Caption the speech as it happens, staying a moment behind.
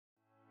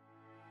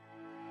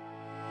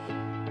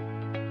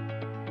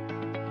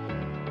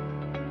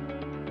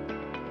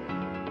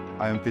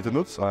I'm Peter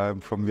Nutz, I'm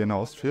from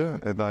Vienna, Austria,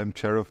 and I'm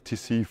chair of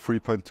TC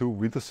 3.2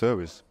 Winter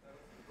Service.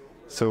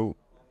 So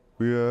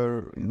we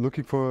are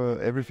looking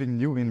for everything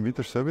new in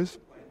winter service,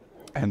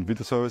 and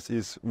winter service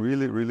is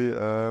really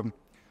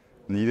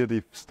needed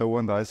if snow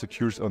and ice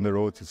occurs on the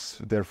road. It's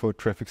therefore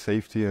traffic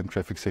safety and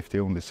traffic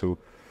safety only. So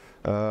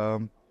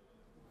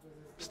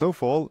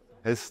snowfall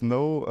has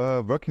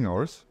no working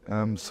hours,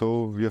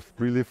 so we have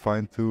really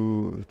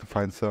to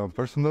find some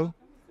personnel.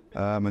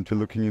 And we're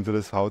looking into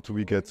this, how do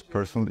we get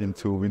personnel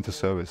into winter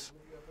service.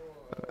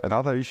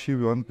 Another issue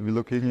we're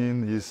looking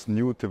in is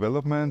new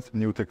development,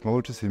 new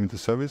technologies in winter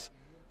service.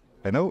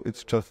 I know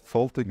it's just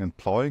salting and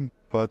plowing,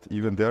 but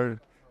even there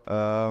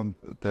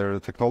are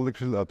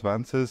technological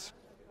advances,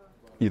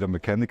 either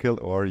mechanical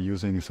or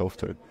using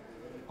software.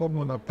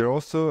 There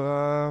also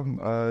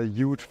a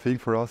huge thing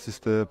for us is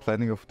the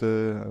planning of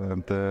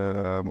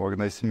the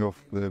organizing of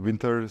the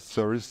Winter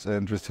Service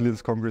and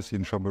Resilience Congress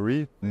in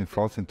Chambéry in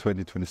France in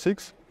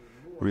 2026.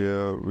 We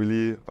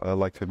really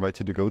like to invite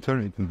you to go there.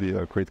 It will be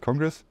a great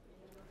congress.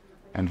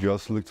 And we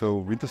also look to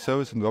winter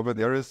service in urban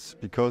areas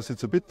because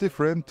it's a bit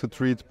different to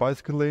treat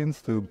bicycle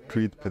lanes, to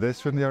treat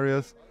pedestrian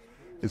areas.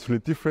 It's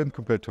really different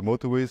compared to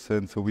motorways,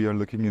 and so we are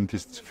looking in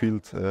this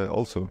field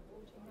also.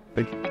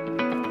 Thank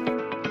you.